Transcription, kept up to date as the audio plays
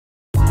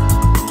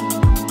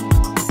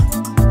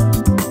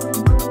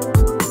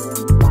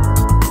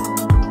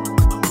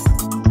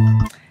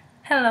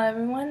Hello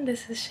everyone,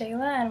 this is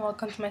Sheyla and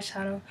welcome to my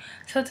channel.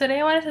 So today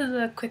I wanted to do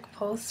a quick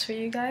post for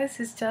you guys.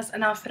 It's just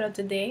an outfit of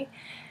the day,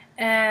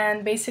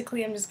 and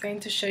basically I'm just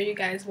going to show you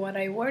guys what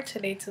I wore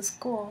today to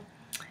school,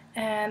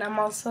 and I'm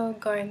also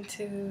going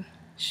to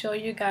show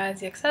you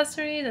guys the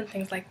accessories and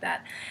things like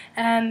that.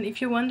 And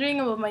if you're wondering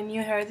about my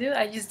new hairdo,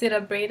 I just did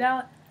a braid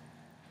out.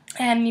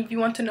 And if you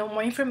want to know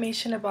more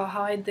information about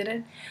how I did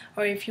it,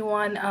 or if you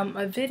want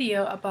a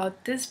video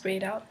about this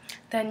braid out,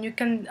 then you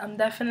can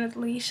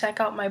definitely check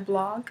out my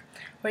blog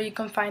where you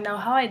can find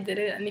out how I did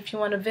it. And if you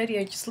want a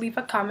video, just leave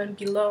a comment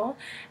below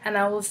and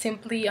I will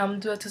simply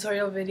do a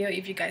tutorial video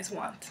if you guys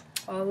want.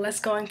 Well,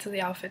 let's go into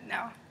the outfit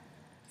now.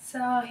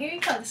 So here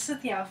you go, this is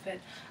the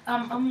outfit.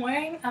 I'm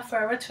wearing a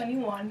Forever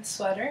 21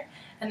 sweater,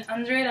 and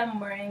under it I'm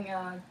wearing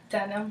a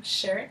denim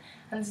shirt,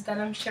 and this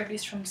denim shirt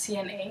is from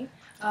CNA.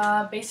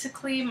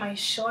 Basically my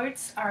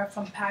shorts are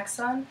from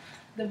PacSun.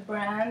 The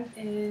brand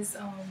is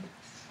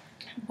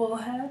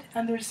Bullhead,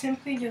 and they're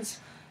simply just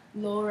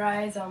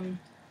low-rise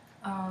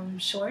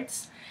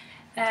shorts.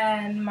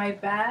 And my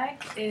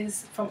bag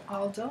is from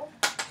Aldo.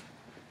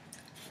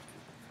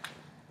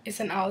 It's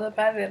an Aldo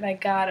bag that I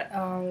got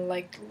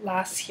like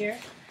last year.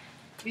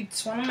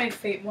 It's one of my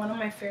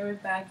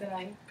favorite bags that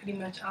I pretty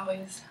much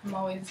I'm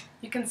always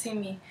you can see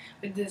me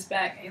with this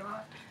bag a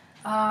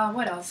lot.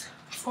 What else?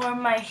 For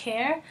my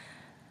hair,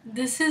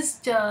 this is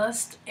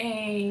just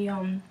a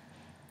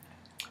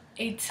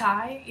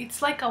tie.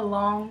 It's like a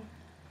long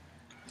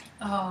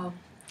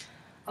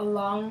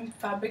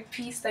fabric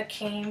piece that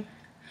came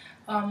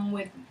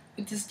with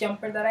this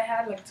jumper that I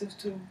had, like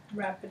to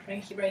wrap it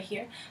right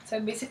here. So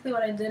basically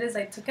what I did is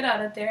I took it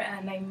out of there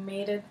and I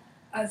made it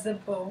as a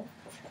bow.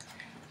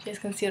 You guys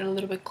can see it a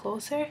little bit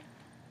closer. I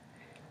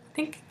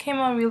think it came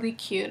out really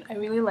cute. I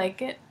really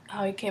like it,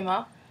 how it came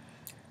out.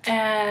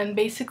 And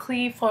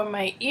basically for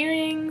my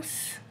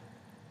earrings,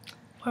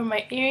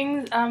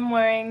 I'm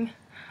wearing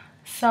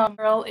some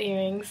pearl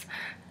earrings.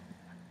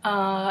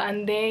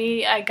 And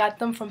I got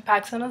them from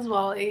PacSun as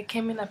well. It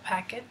came in a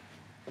packet.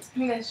 Let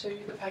me guys show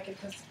you the packet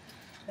because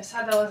I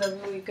saw that was a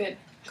really good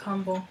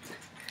combo.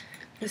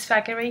 This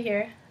packet right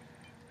here.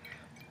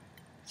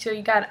 So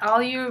you got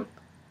all your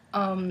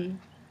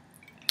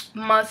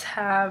must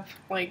have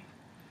like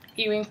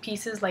earring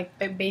pieces, like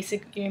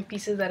basic earring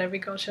pieces that every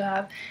girl should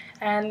have,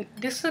 and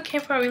this one came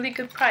for a really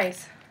good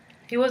price.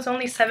 It was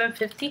only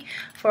 $7.50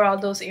 for all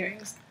those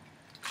earrings.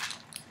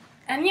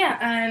 And yeah,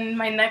 and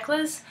my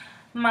necklace,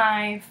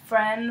 my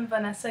friend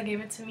Vanessa gave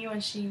it to me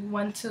when she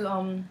went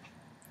to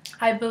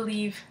I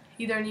believe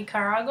either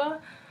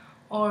Nicaragua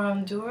or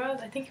Honduras.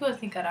 I think it was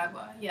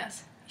Nicaragua.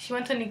 Yes, she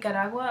went to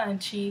Nicaragua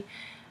and she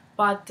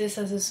bought this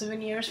as a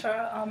souvenir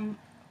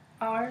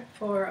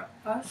for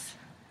us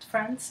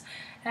friends,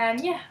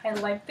 and yeah, I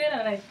liked it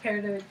and I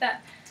paired it with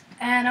that.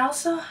 And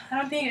also, I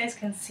don't think you guys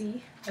can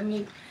see, let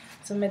me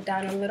zoom it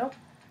down a little.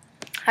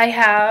 I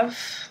have,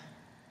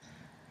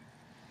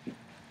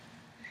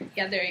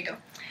 yeah, there you go.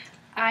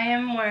 I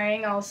am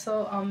wearing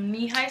also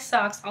knee-high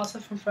socks, also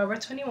from Forever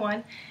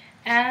 21,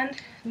 and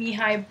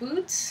knee-high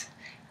boots.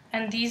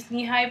 And these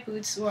knee-high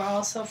boots were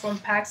also from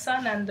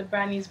PacSun, and the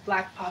brand is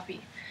Black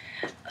Poppy.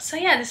 So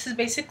yeah, this is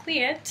basically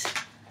it.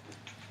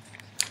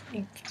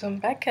 Zoom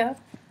back up.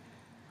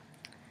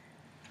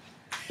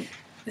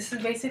 This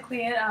is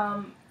basically it.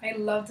 I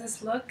love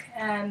this look.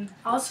 And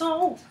also,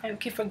 oh, I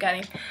keep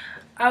forgetting,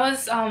 I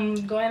was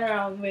going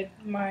around with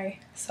my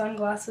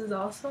sunglasses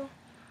also.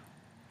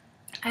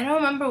 I don't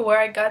remember where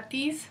I got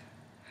these,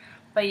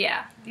 but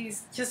yeah,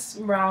 these just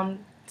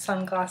round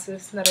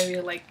sunglasses that I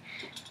really like.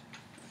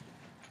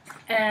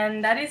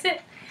 And that is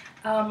it.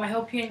 I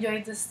hope you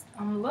enjoyed this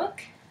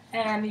look,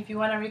 and if you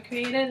want to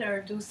recreate it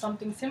or do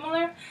something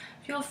similar,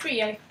 feel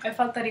free. I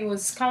felt that it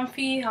was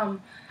comfy, at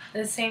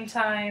the same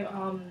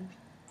time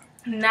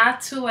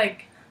not too,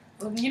 like,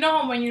 you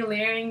know when you're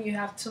layering you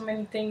have too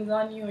many things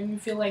on you and you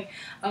feel like,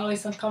 oh,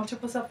 it's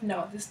uncomfortable stuff.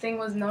 No, this thing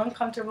was not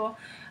uncomfortable.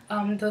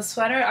 The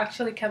sweater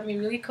actually kept me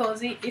really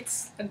cozy.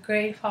 It's a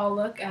great fall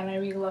look and I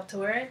really love to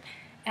wear it,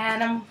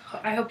 and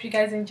I hope you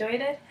guys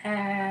enjoyed it,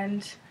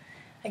 and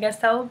I guess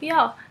that will be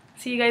all.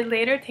 See you guys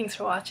later. Thanks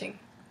for watching.